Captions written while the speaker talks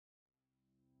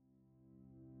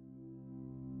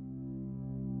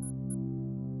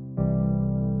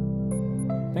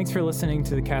Thanks for listening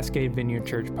to the Cascade Vineyard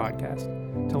Church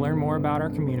podcast. To learn more about our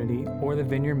community or the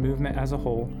Vineyard movement as a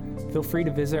whole, feel free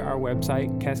to visit our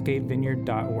website,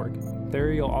 cascadevineyard.org.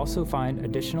 There you'll also find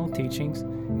additional teachings,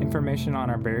 information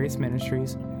on our various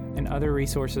ministries, and other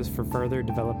resources for further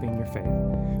developing your faith.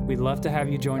 We'd love to have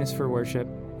you join us for worship.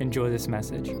 Enjoy this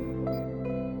message.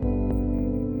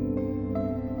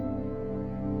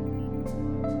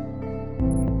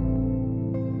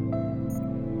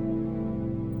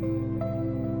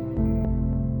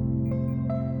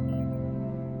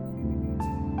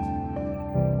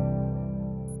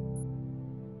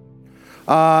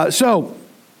 So,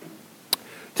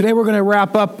 today we're going to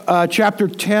wrap up chapter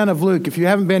 10 of Luke. If you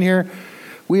haven't been here,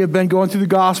 we have been going through the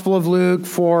Gospel of Luke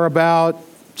for about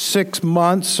 6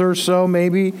 months or so,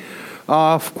 maybe,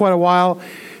 for quite a while.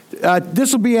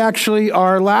 This will be actually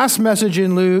our last message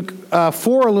in Luke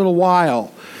for a little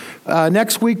while.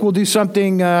 Next week we'll do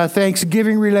something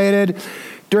Thanksgiving related.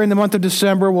 During the month of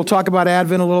December, we'll talk about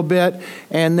Advent a little bit,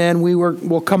 and then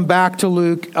we'll come back to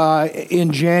Luke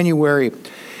in January.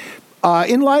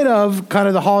 In light of kind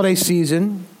of the holiday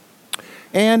season,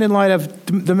 and in light of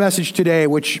the message today,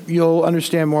 which you'll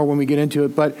understand more when we get into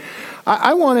it, but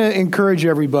I want to encourage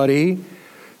everybody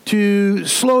to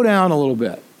slow down a little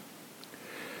bit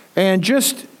and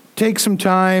just take some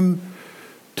time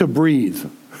to breathe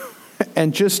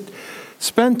and just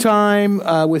spend time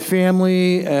with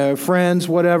family, friends,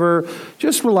 whatever.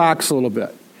 Just relax a little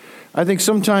bit. I think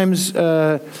sometimes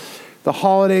the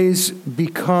holidays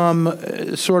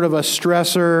become sort of a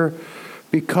stressor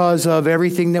because of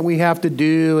everything that we have to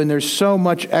do, and there's so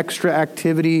much extra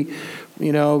activity,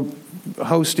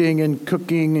 hosting and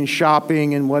cooking and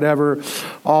shopping and whatever,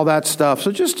 all that stuff.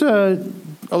 So just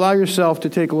allow yourself to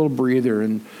take a little breather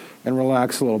and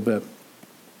relax a little bit.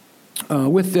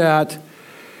 With that,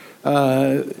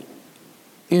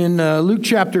 in Luke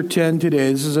chapter 10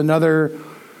 today, this is another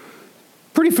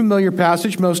pretty familiar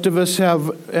passage. Most of us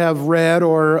have read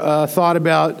or thought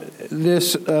about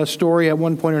this story at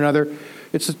one point or another.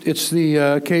 It's the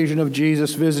occasion of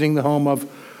Jesus visiting the home of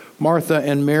Martha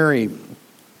and Mary.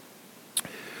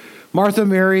 Martha,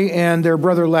 Mary, and their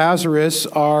brother Lazarus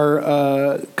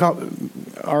are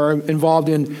involved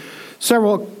in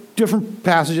several different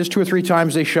passages. 2 or 3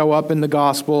 times they show up in the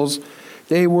Gospels.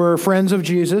 They were friends of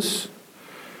Jesus.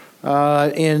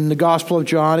 In the Gospel of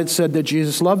John, it said that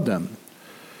Jesus loved them.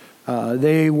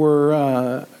 They were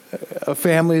a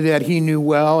family that he knew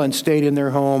well and stayed in their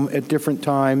home at different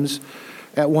times.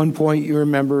 At one point, you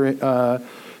remember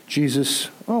Jesus,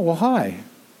 oh, well, hi.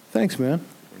 Thanks, man.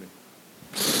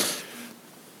 It's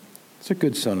a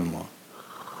good son-in-law.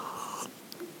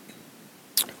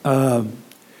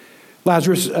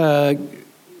 Lazarus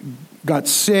got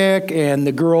sick, and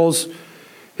the girls,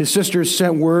 his sisters,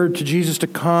 sent word to Jesus to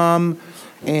come.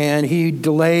 And he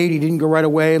delayed. He didn't go right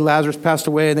away. Lazarus passed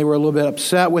away, and they were a little bit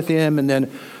upset with him. And then,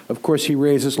 of course, he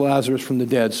raises Lazarus from the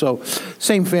dead. So,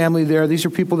 same family there. These are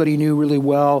people that he knew really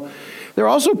well. They're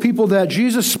also people that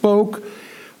Jesus spoke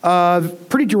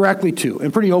pretty directly to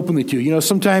and pretty openly to.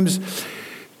 Sometimes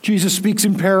Jesus speaks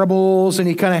in parables, and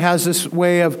he kind of has this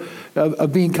way of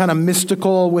being kind of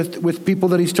mystical with people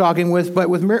that he's talking with. But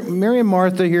with Mary and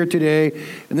Martha here today,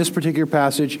 in this particular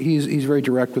passage, he's very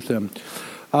direct with them.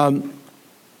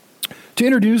 To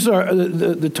introduce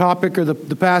the topic or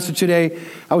the passage today,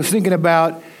 I was thinking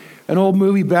about an old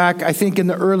movie back, I think in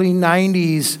the early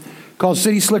 90s, called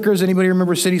City Slickers. Anybody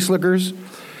remember City Slickers?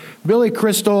 Billy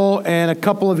Crystal and a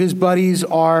couple of his buddies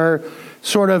are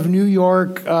sort of New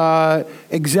York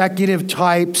executive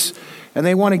types, and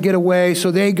they want to get away,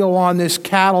 so they go on this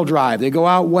cattle drive. They go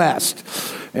out west,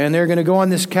 and they're going to go on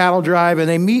this cattle drive, and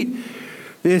they meet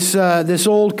this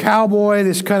old cowboy,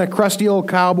 this kind of crusty old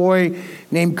cowboy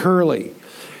named Curly.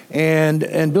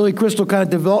 And Billy Crystal kind of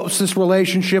develops this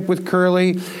relationship with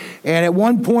Curly. And at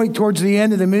one point towards the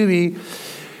end of the movie,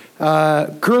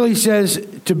 Curly says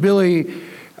to Billy,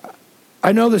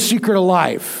 I know the secret of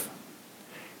life.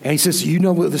 And he says, you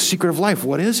know the secret of life,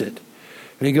 what is it?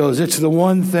 And he goes, it's the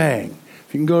one thing.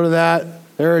 If you can go to that,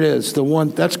 there it is, the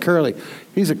one, that's Curly.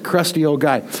 He's a crusty old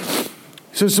guy.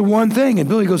 He says, the one thing. And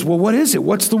Billy goes, well, what is it?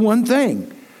 What's the one thing?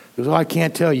 He goes, I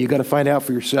can't tell you. You got to find out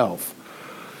for yourself.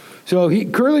 So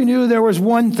Curly knew there was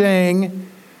one thing,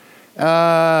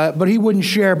 but he wouldn't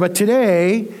share. But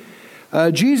today,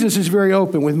 Jesus is very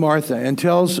open with Martha and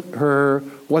tells her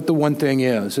what the one thing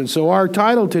is. And so our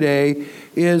title today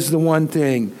is The One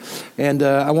Thing. And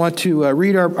I want to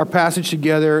read our passage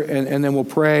together, and then we'll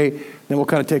pray, and then we'll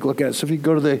kind of take a look at it. So if you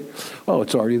go to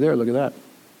it's already there. Look at that.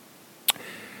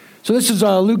 So this is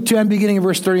Luke 10, beginning in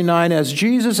verse 39. As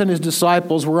Jesus and his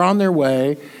disciples were on their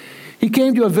way, He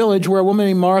came to a village where a woman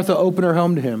named Martha opened her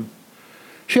home to him.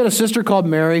 She had a sister called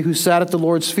Mary who sat at the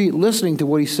Lord's feet listening to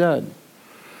what he said.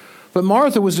 But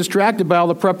Martha was distracted by all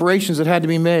the preparations that had to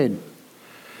be made.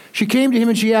 She came to him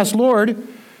and she asked, "Lord,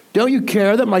 don't you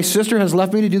care that my sister has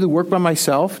left me to do the work by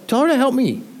myself? Tell her to help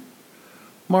me."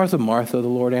 "Martha, Martha," the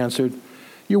Lord answered,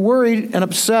 "you're worried and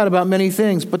upset about many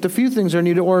things, but the few things are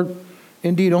needed, or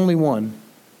indeed only one.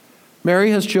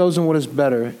 Mary has chosen what is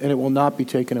better, and it will not be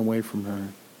taken away from her."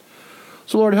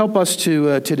 So Lord, help us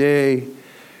to today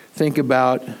think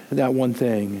about that one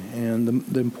thing and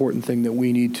the important thing that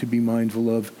we need to be mindful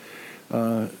of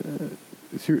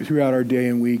throughout our day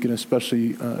and week, and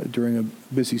especially during a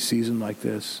busy season like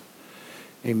this.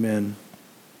 Amen.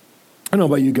 I don't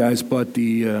know about you guys, but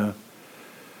the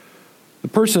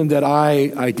person that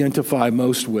I identify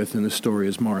most with in the story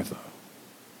is Martha.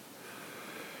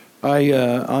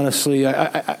 Honestly,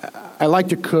 I like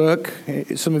to cook.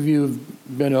 Some of you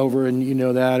have been over and you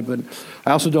know that, but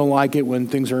I also don't like it when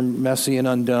things are messy and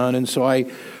undone. And so I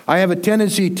have a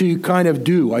tendency to kind of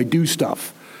do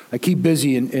stuff. I keep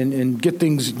busy and get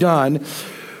things done.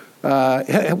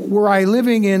 Were I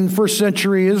living in first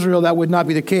century Israel, that would not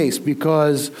be the case,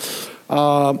 because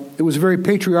it was a very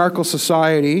patriarchal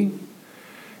society.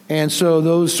 And so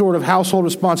those sort of household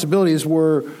responsibilities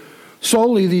were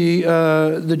solely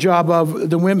the job of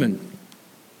the women.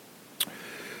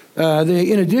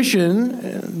 In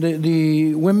addition,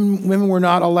 the women were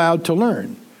not allowed to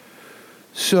learn.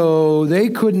 So they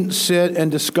couldn't sit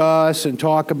and discuss and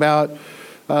talk about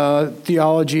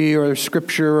theology or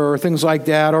scripture or things like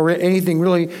that, or anything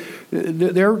really.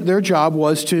 Their job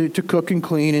was to cook and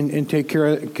clean and take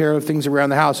care of things around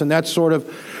the house. And that's sort of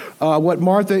what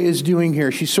Martha is doing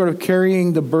here. She's sort of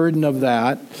carrying the burden of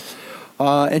that.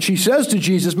 And she says to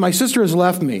Jesus, "My sister has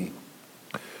left me."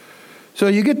 So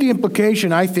you get the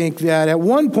implication, I think, that at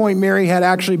one point Mary had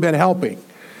actually been helping.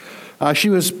 She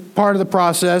was part of the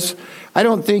process. I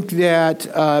don't think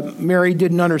that Mary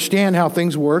didn't understand how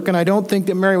things work, and I don't think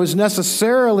that Mary was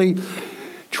necessarily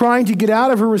trying to get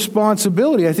out of her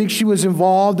responsibility. I think she was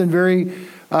involved and very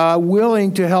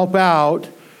willing to help out.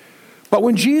 But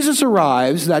when Jesus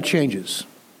arrives, that changes.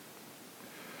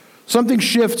 Something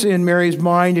shifts in Mary's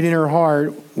mind and in her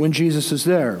heart when Jesus is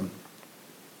there.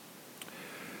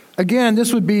 Again,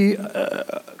 this would be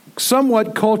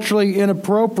somewhat culturally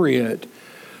inappropriate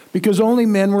because only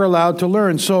men were allowed to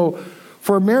learn. So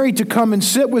for Mary to come and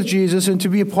sit with Jesus and to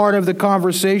be a part of the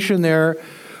conversation there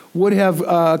would have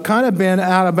kind of been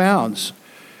out of bounds.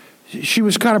 She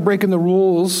was kind of breaking the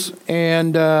rules,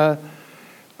 and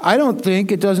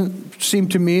it doesn't seem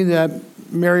to me that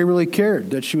Mary really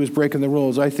cared that she was breaking the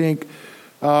rules. I think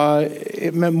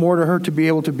it meant more to her to be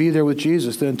able to be there with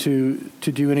Jesus than to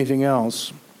do anything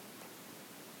else.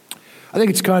 I think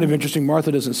it's kind of interesting.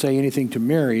 Martha doesn't say anything to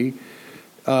Mary.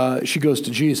 She goes to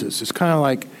Jesus. It's kind of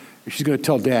like she's going to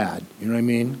tell Dad. You know what I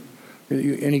mean?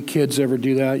 Any kids ever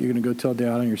do that? You're going to go tell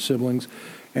Dad on your siblings.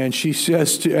 And she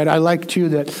says, and I like too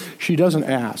that she doesn't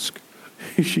ask.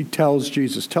 She tells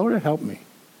Jesus, "Tell her to help me."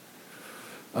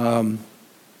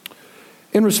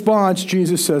 In response,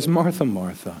 Jesus says, "Martha,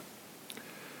 Martha."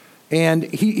 And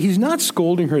he's not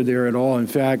scolding her there at all. In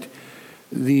fact,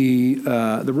 the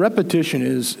repetition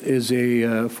is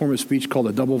a form of speech called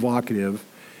a double vocative,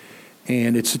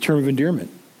 and it's a term of endearment.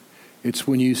 It's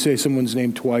when you say someone's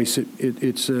name twice,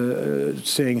 it's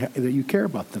saying that you care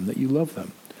about them, that you love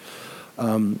them.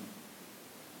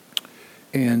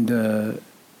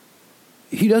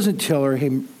 He doesn't tell her,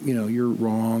 "Hey, you're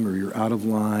wrong," or "you're out of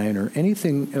line," or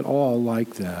anything at all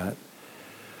like that.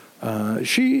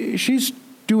 She's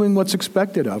doing what's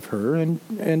expected of her,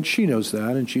 and she knows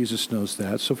that, and Jesus knows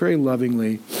that. So very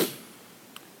lovingly,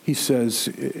 he says,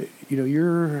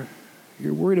 you're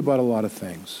worried about a lot of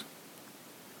things.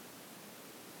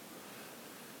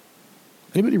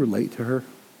 Anybody relate to her?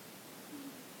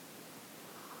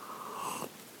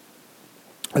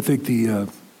 I think the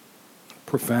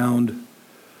profound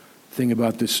thing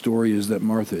about this story is that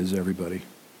Martha is everybody.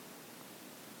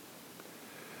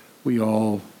 We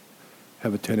all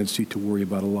have a tendency to worry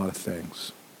about a lot of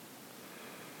things.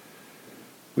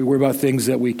 We worry about things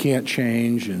that we can't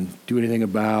change and do anything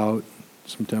about.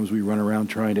 Sometimes we run around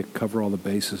trying to cover all the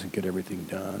bases and get everything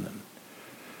done. And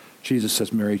Jesus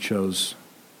says Mary chose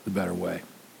the better way.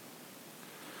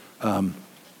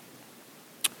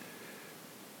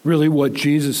 Really what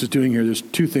Jesus is doing here, there's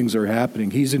two things that are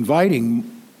happening. He's inviting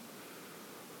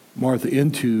Martha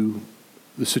into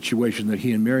the situation that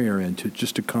he and Mary are in,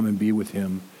 just to come and be with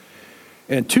him.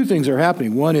 And two things are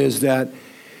happening. One is that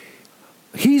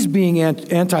he's being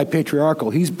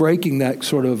anti-patriarchal. He's breaking that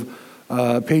sort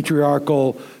of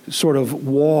patriarchal sort of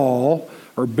wall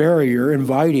or barrier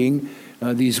inviting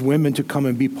these women to come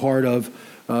and be part of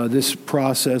this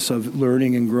process of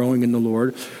learning and growing in the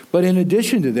Lord. But in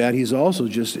addition to that, he's also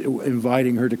just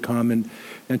inviting her to come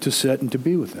and to sit and to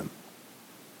be with him.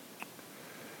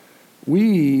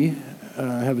 We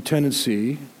have a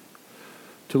tendency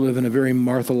to live in a very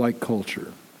Martha-like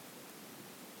culture.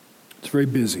 It's very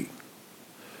busy.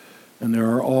 And there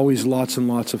are always lots and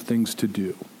lots of things to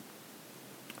do.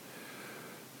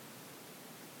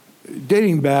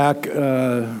 Dating back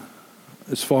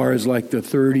as far as like the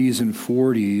 30s and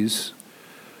 40s,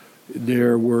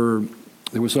 there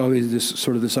was always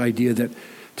this idea that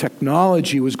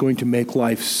technology was going to make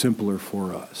life simpler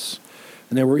for us.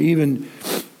 And there were even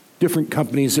different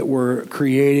companies that were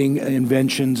creating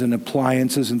inventions and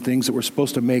appliances and things that were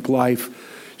supposed to make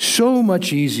life so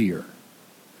much easier.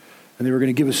 And they were going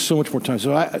to give us so much more time.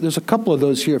 So there's a couple of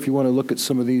those here. If you want to look at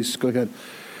some of these, go ahead.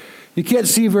 You can't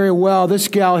see very well. This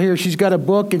gal here, she's got a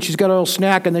book and she's got a little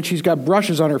snack and then she's got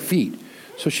brushes on her feet.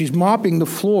 So she's mopping the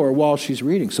floor while she's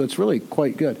reading. So it's really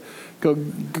quite good. Go.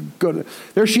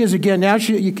 There she is again. Now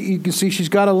you can see she's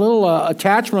got a little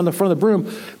attachment on the front of the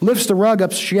broom. Lifts the rug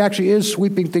up so she actually is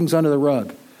sweeping things under the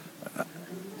rug.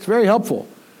 It's very helpful.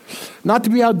 Not to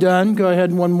be outdone. Go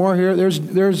ahead, one more here.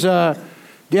 There's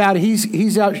Dad.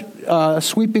 He's out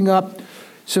sweeping up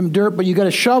some dirt, but you got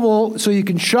a shovel so you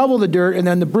can shovel the dirt, and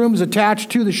then the broom's attached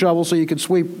to the shovel so you can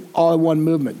sweep all in one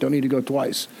movement. Don't need to go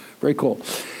twice. Very cool.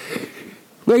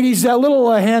 Ladies, that little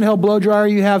handheld blow dryer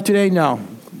you have today, no.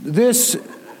 This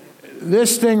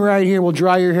thing right here will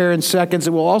dry your hair in seconds.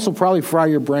 It will also probably fry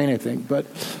your brain, I think, but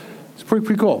it's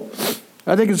pretty cool.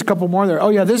 I think there's a couple more there. Oh,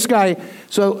 yeah, this guy.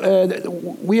 So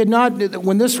we had not,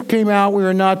 when this came out, we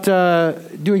were not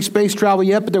doing space travel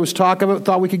yet, but there was talk of it.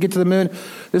 Thought we could get to the moon.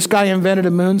 This guy invented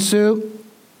a moon suit.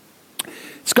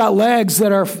 It's got legs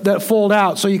that fold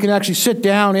out, so you can actually sit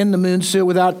down in the moon suit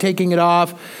without taking it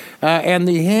off. And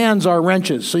the hands are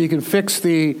wrenches, so you can fix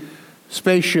the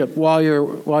spaceship while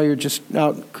you're just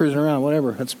out cruising around,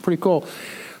 whatever. That's pretty cool.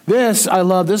 This I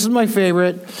love. This is my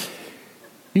favorite.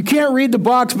 You can't read the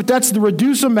box, but that's the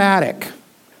Reduce-O-Matic.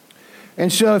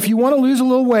 And so if you want to lose a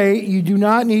little weight, you do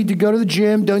not need to go to the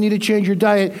gym, don't need to change your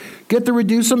diet. Get the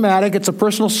Reduce-O-Matic. It's a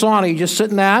personal sauna. You just sit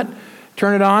in that,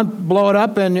 turn it on, blow it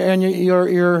up, and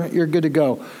you're good to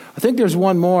go. I think there's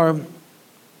one more.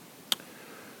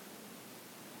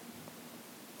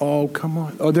 Oh, come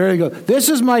on. Oh, there you go. This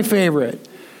is my favorite.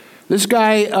 This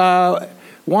guy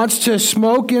wants to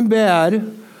smoke in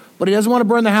bed, but he doesn't want to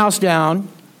burn the house down.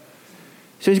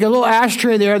 So he's got a little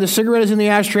ashtray there. The cigarette is in the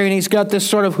ashtray, and he's got this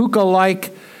sort of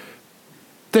hookah-like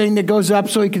thing that goes up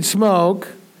so he can smoke.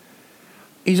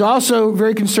 He's also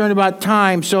very concerned about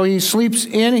time, so he sleeps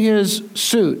in his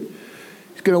suit.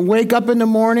 He's going to wake up in the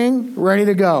morning, ready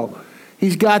to go.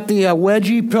 He's got the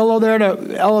wedgie pillow there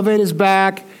to elevate his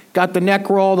back, got the neck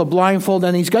roll, the blindfold,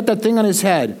 and he's got that thing on his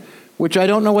head, which I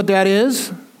don't know what that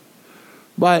is,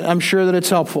 but I'm sure that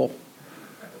it's helpful.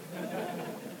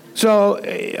 So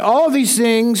all of these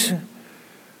things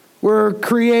were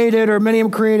created, or many of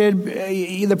them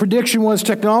created. The prediction was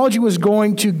technology was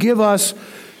going to give us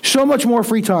so much more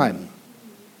free time.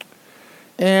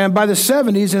 And by the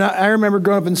 70s, and I remember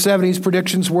growing up in the 70s,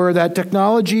 predictions were that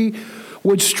technology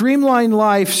would streamline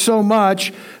life so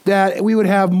much that we would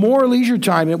have more leisure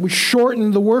time. It would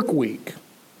shorten the work week.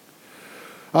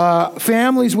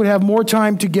 Families would have more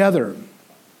time together.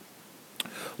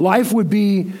 Life would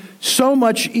be so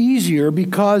much easier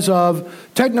because of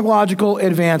technological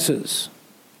advances.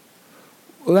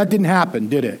 Well, that didn't happen,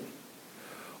 did it?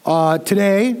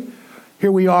 Today,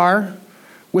 here we are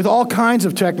with all kinds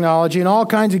of technology and all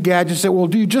kinds of gadgets that will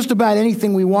do just about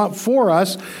anything we want for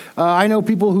us. I know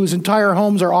people whose entire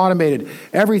homes are automated.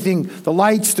 Everything, the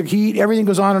lights, the heat, everything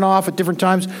goes on and off at different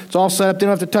times. It's all set up. They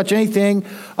don't have to touch anything.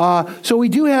 So we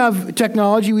do have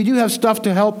technology. We do have stuff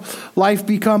to help life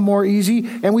become more easy.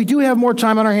 And we do have more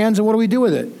time on our hands. And what do we do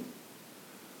with it?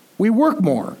 We work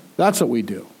more. That's what we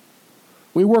do.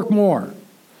 We work more.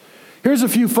 Here's a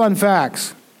few fun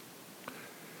facts.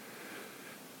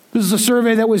 This is a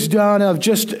survey that was done of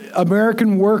just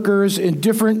American workers in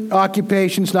different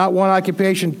occupations, not one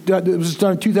occupation. It was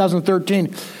done in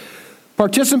 2013.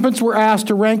 Participants were asked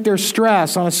to rank their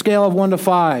stress on a scale of 1 to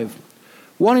 5.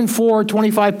 1 in 4,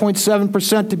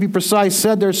 25.7% to be precise,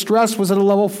 said their stress was at a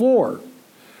level 4.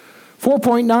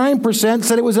 4.9%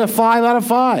 said it was a 5 out of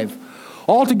 5.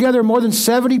 Altogether, more than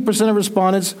 70% of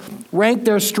respondents ranked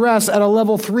their stress at a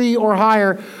level 3 or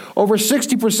higher. Over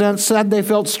 60% said they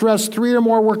felt stressed 3 or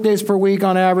more workdays per week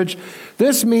on average.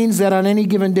 This means that on any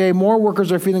given day, more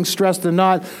workers are feeling stressed than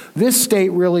not. This state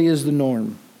really is the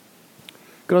norm.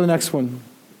 Go to the next one.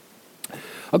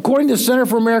 According to the Center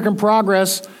for American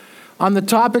Progress, on the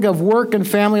topic of work and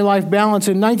family life balance,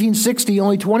 in 1960,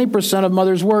 only 20% of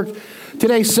mothers worked.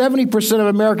 Today, 70% of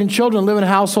American children live in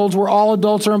households where all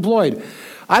adults are employed.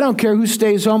 I don't care who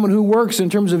stays home and who works in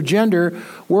terms of gender,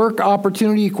 work,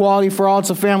 opportunity, equality for all. It's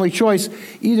a family choice.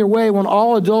 Either way, when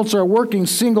all adults are working,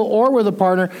 single or with a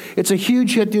partner, it's a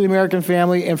huge hit to the American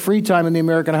family and free time in the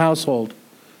American household.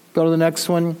 Go to the next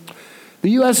one. The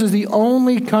U.S. is the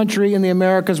only country in the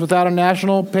Americas without a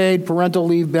national paid parental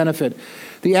leave benefit.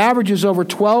 The average is over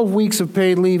 12 weeks of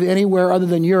paid leave anywhere other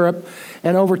than Europe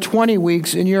and over 20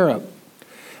 weeks in Europe.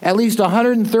 At least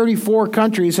 134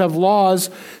 countries have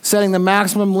laws setting the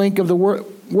maximum length of the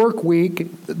work week.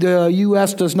 The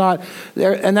U.S. does not.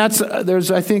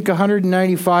 There's, I think,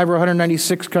 195 or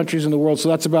 196 countries in the world, so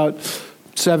that's about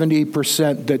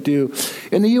 70% that do.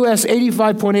 In the U.S.,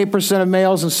 85.8% of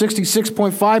males and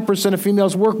 66.5% of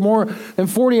females work more than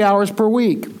 40 hours per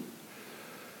week.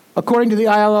 According to the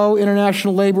ILO,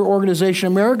 International Labor Organization,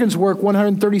 Americans work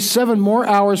 137 more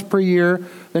hours per year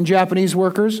than Japanese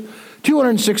workers,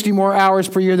 260 more hours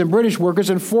per year than British workers,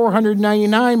 and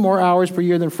 499 more hours per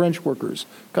year than French workers.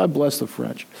 God bless the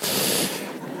French.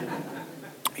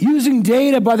 Using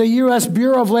data by the U.S.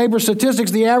 Bureau of Labor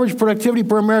Statistics, the average productivity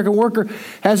per American worker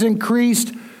has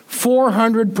increased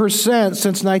 400%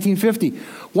 since 1950.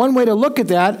 One way to look at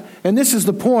that, and this is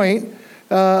the point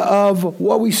of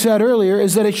what we said earlier,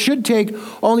 is that it should take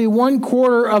only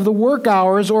 1/4 of the work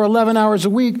hours, or 11 hours a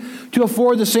week, to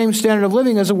afford the same standard of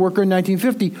living as a worker in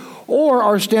 1950. Or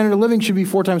our standard of living should be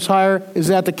 4 times higher. Is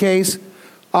that the case?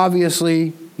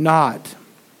 Obviously not.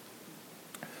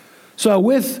 So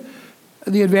with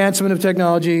the advancement of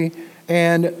technology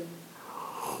and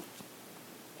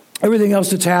everything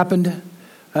else that's happened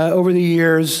over the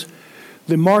years,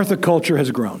 the Martha culture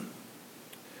has grown.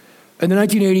 In the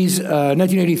 1980s,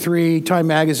 1983, Time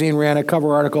magazine ran a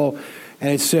cover article,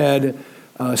 and it said,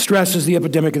 stress is the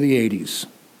epidemic of the 80s.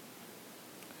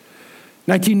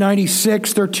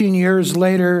 1996, 13 years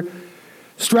later,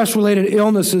 stress-related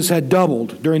illnesses had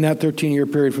doubled during that 13-year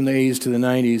period from the 80s to the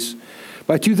 90s.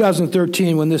 By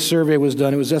 2013, when this survey was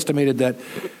done, it was estimated that,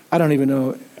 I don't even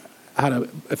know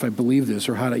if I believe this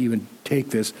or how to even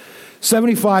take this,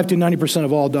 75 to 90%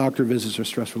 of all doctor visits are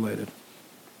stress-related.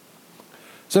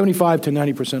 75 to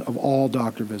 90% of all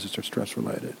doctor visits are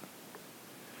stress-related.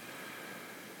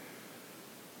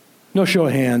 No show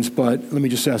of hands, but let me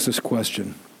just ask this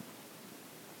question.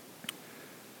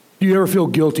 Do you ever feel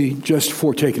guilty just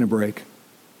for taking a break?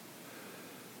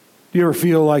 Do you ever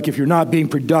feel like if you're not being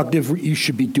productive, you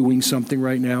should be doing something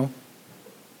right now?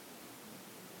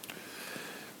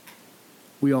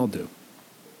 We all do.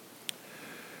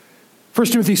 1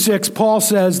 Timothy 6, Paul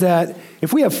says that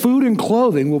if we have food and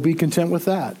clothing, we'll be content with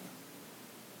that.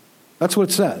 That's what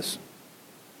it says.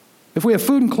 If we have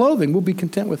food and clothing, we'll be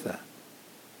content with that.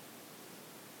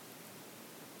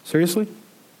 Seriously?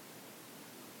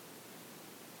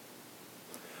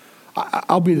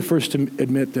 I'll be the first to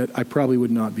admit that I probably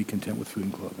would not be content with food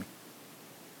and clothing.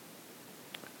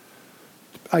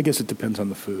 I guess it depends on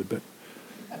the food, but...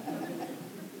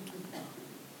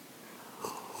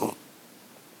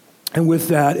 And with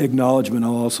that acknowledgement,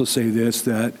 I'll also say this,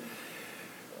 that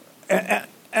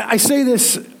I say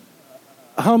this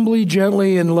humbly,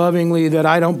 gently, and lovingly, that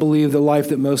I don't believe the life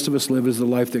that most of us live is the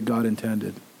life that God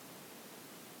intended.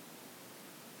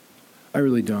 I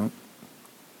really don't.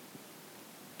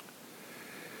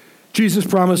 Jesus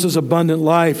promises abundant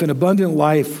life, and abundant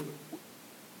life,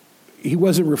 he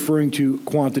wasn't referring to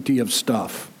quantity of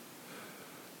stuff.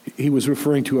 He was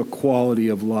referring to a quality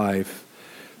of life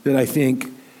that I think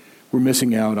we're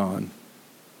missing out on.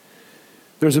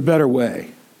 There's a better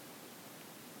way.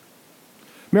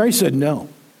 Mary said no.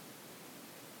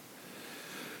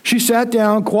 She sat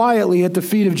down quietly at the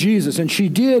feet of Jesus, and she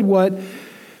did what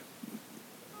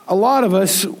a lot of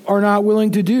us are not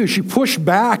willing to do. She pushed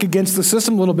back against the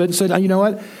system a little bit and said, you know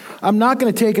what? I'm not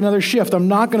going to take another shift. I'm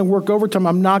not going to work overtime.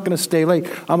 I'm not going to stay late.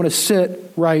 I'm going to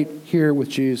sit right here with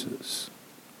Jesus.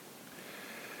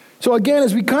 So again,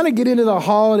 as we kind of get into the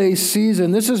holiday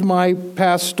season, this is my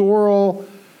pastoral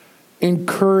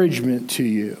encouragement to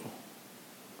you.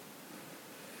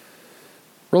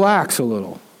 Relax a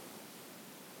little.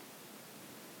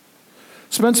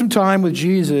 Spend some time with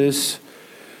Jesus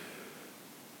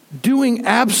doing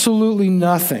absolutely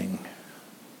nothing.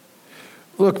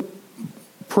 Look,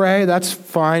 pray, that's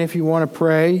fine if you want to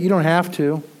pray. You don't have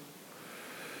to.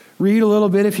 Read a little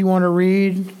bit if you want to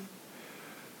read.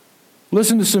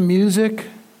 Listen to some music.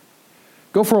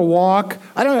 Go for a walk.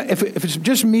 I don't know if it's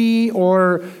just me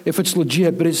or if it's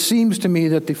legit, but it seems to me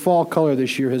that the fall color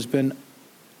this year has been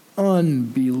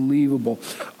unbelievable.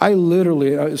 I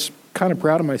was kind of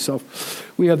proud of myself.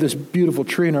 We have this beautiful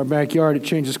tree in our backyard. It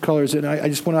changes colors, and I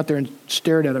just went out there and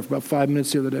stared at it for about 5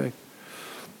 minutes the other day.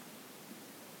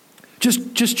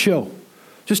 Just chill.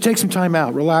 Just take some time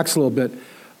out. Relax a little bit.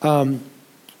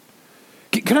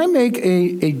 Can I make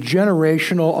a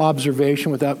generational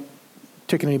observation without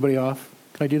ticking anybody off?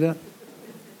 Can I do that?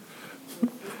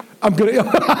 I'm good.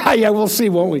 Yeah, we'll see,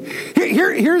 won't we?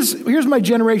 Here's my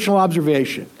generational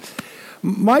observation.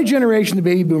 My generation, the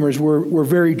baby boomers, were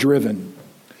very driven.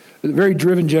 A very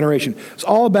driven generation. It's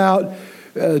all about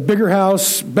bigger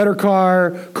house, better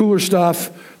car, cooler stuff.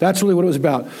 That's really what it was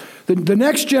about. The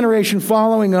next generation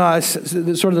following us,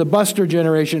 sort of the Buster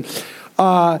generation,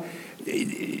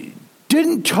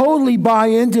 didn't totally buy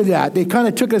into that. They kind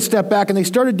of took a step back and they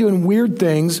started doing weird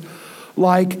things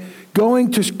like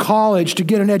going to college to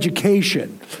get an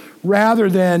education rather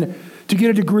than to get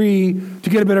a degree, to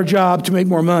get a better job, to make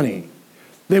more money.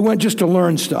 They went just to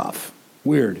learn stuff.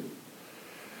 Weird.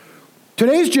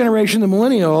 Today's generation, the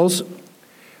millennials,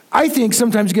 I think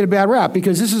sometimes get a bad rap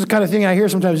because this is the kind of thing I hear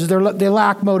sometimes is they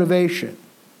lack motivation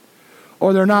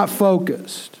or they're not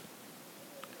focused.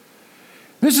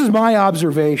 This is my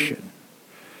observation,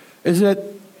 is that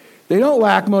they don't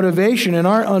lack motivation and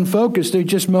aren't unfocused. They're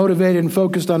just motivated and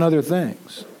focused on other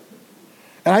things.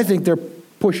 And I think they're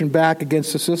pushing back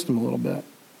against the system a little bit.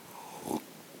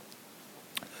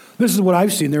 This is what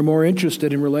I've seen. They're more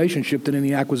interested in relationship than in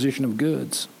the acquisition of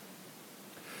goods.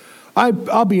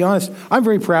 I'll be honest, I'm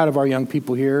very proud of our young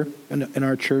people here in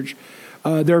our church.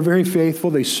 They're very faithful,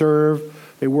 they serve,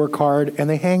 they work hard, and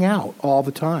they hang out all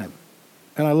the time.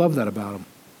 And I love that about them.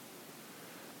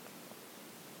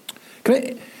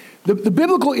 The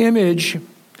biblical image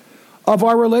of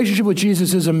our relationship with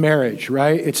Jesus is a marriage,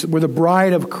 right? We're the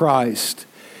bride of Christ.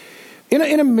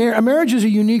 A marriage is a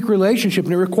unique relationship,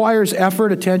 and it requires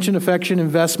effort, attention, affection,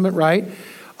 investment, right?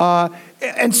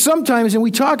 And sometimes, and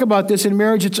we talk about this in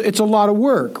marriage, it's a lot of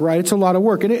work, right? It's a lot of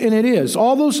work, and it is.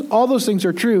 All those things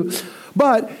are true.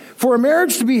 But for a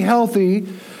marriage to be healthy,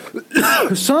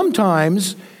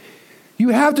 sometimes you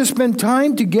have to spend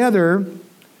time together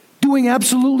doing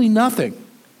absolutely nothing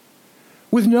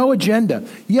with no agenda.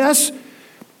 Yes,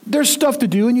 there's stuff to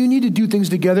do, and you need to do things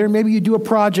together. Maybe you do a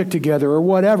project together or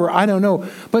whatever. I don't know.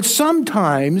 But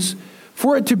sometimes,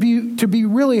 for it to be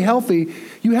really healthy,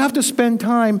 you have to spend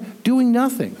time doing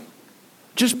nothing,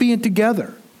 just being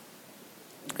together.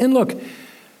 And look,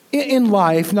 in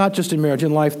life, not just in marriage,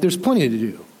 in life, there's plenty to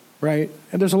do, right?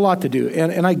 And there's a lot to do,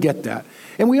 and I get that.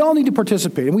 And we all need to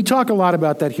participate, and we talk a lot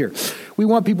about that here. We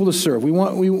want people to serve. We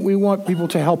want people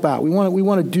to help out. We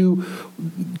want to do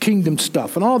kingdom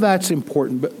stuff, and all that's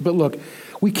important. But look,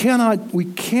 we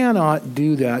cannot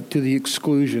do that to the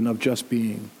exclusion of just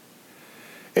being.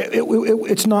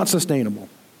 It's not sustainable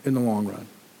in the long run.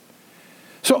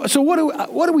 So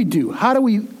what do we do? How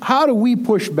do we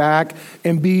push back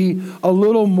and be a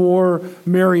little more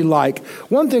Mary-like?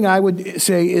 One thing I would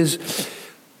say is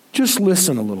just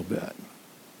listen a little bit.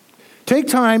 Take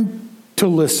time to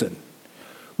listen.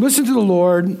 Listen to the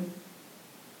Lord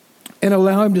and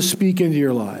allow Him to speak into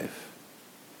your life.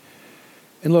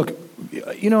 And look,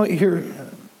 here,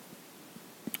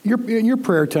 in your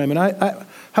prayer time, and I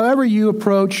however you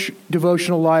approach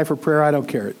devotional life or prayer, I don't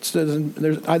care.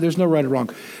 There's no right or wrong.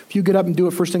 If you get up and do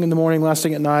it first thing in the morning, last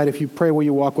thing at night, if you pray while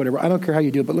you walk, whatever, I don't care how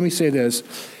you do it. But let me say this.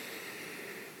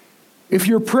 If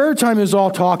your prayer time is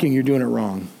all talking, you're doing it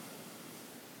wrong.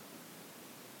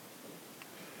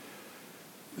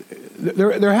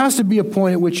 There has to be a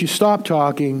point at which you stop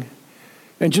talking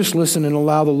and just listen and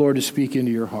allow the Lord to speak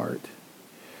into your heart.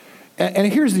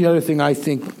 And here's the other thing I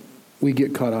think we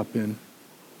get caught up in.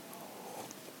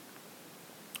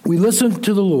 We listen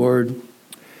to the Lord,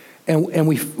 and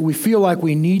we feel like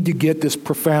we need to get this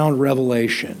profound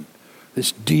revelation,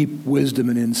 this deep wisdom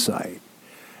and insight.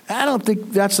 I don't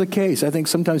think that's the case. I think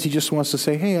sometimes He just wants to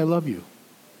say, hey, I love you.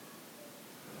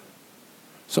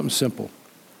 Something simple.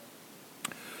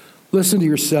 Listen to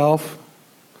yourself.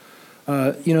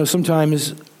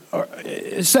 Sometimes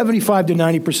 75 to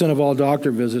 90% of all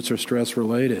doctor visits are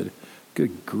stress-related.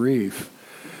 Good grief.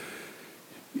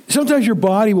 Sometimes your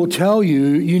body will tell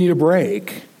you need a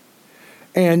break.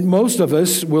 And most of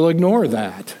us will ignore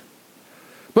that.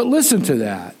 But listen to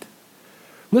that.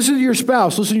 Listen to your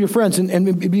spouse, listen to your friends,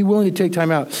 and be willing to take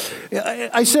time out.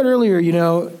 I said earlier,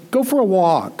 go for a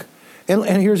walk.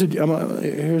 And here's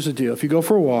the deal. If you go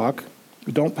for a walk,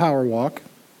 don't power walk.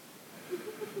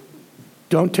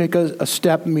 Don't take a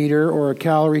step meter or a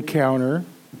calorie counter,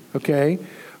 okay?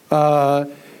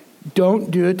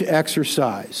 Don't do it to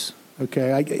exercise,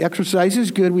 okay? Exercise is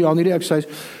good. We all need to exercise.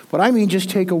 But I mean just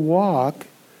take a walk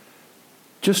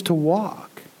just to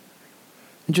walk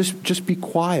and just be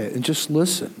quiet and just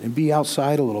listen and be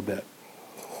outside a little bit.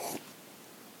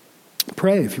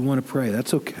 Pray if you want to pray.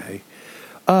 That's okay.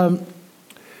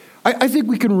 I think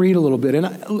we can read a little bit.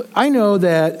 And I know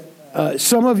that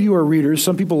some of you are readers.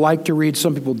 Some people like to read.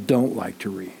 Some people don't like to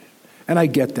read. And I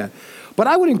get that. But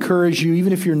I would encourage you,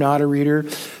 even if you're not a reader,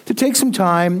 to take some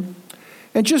time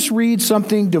and just read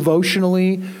something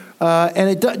devotionally.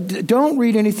 Don't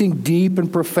read anything deep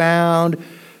and profound.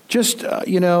 Just,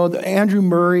 Andrew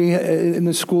Murray in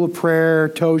the School of Prayer,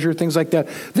 Tozer, things like that.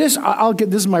 This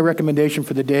is my recommendation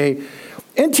for the day.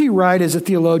 N.T. Wright is a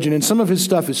theologian, and some of his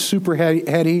stuff is super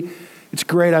heady. It's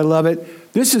great. I love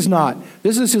it. This is not.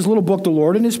 This is his little book, The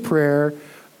Lord and His Prayer.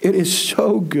 It is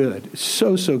so good. It's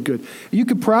so good. You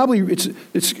could probably,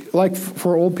 it's like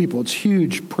for old people, it's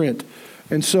huge print.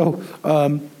 And so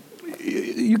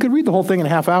you could read the whole thing in a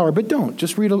half hour, but don't.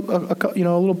 Just read a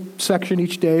little section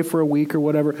each day for a week or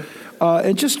whatever.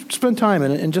 And just spend time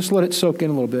in it and just let it soak in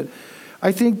a little bit.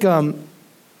 I think,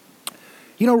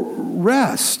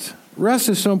 rest. Rest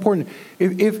is so important.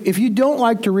 If you don't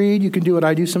like to read, you can do what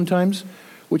I do sometimes,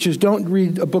 which is don't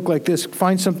read a book like this.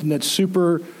 Find something that's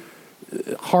super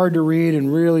hard to read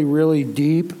and really, really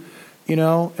deep,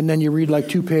 and then you read like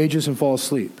 2 pages and fall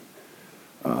asleep.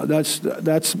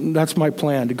 That's my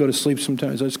plan, to go to sleep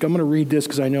sometimes. I'm going to read this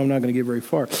because I know I'm not going to get very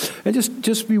far. And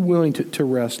just be willing to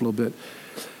rest a little bit.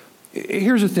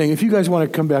 Here's the thing. If you guys want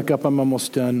to come back up, I'm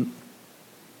almost done.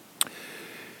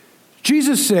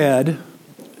 Jesus said,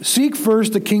 "Seek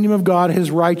first the kingdom of God,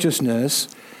 His righteousness,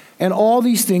 and all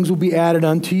these things will be added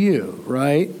unto you,"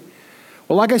 right?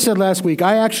 Well, like I said last week,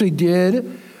 I actually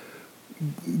did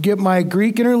get my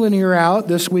Greek interlinear out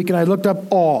this week, and I looked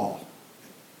up all.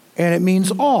 And it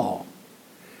means all.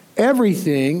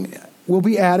 Everything will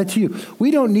be added to you.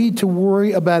 We don't need to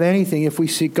worry about anything if we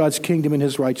seek God's kingdom and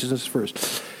His righteousness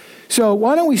first. So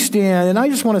why don't we stand? And I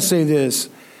just want to say this.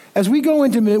 As we go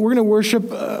into, we're going to worship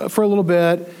for a little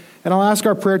bit, and I'll ask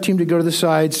our prayer team to go to the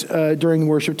sides during the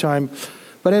worship time.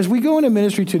 But as we go into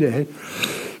ministry today,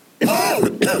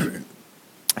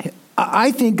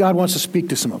 I think God wants to speak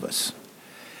to some of us.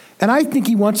 And I think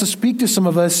He wants to speak to some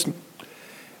of us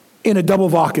in a double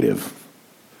vocative.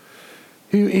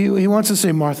 He wants to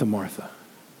say, "Martha, Martha."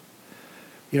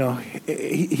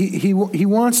 He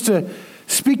wants to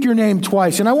speak your name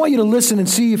twice. And I want you to listen and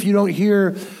see if you don't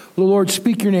hear the Lord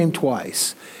speak your name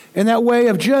twice. In that way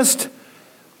of just,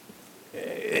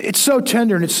 it's so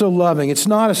tender and it's so loving. It's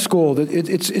not a scold.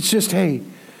 It's just, hey,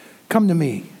 come to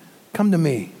me. Come to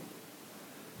me.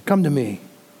 Come to me.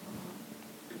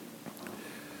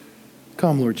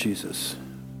 Come, Lord Jesus.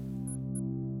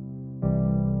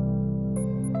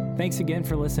 Thanks again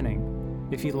for listening.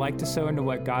 If you'd like to sow into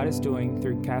what God is doing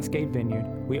through Cascade Vineyard,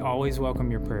 we always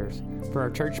welcome your prayers for our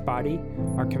church body,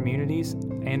 our communities,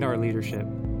 and our leadership.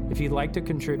 If you'd like to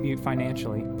contribute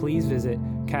financially, please visit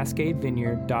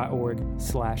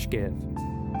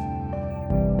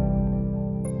cascadevineyard.org/give.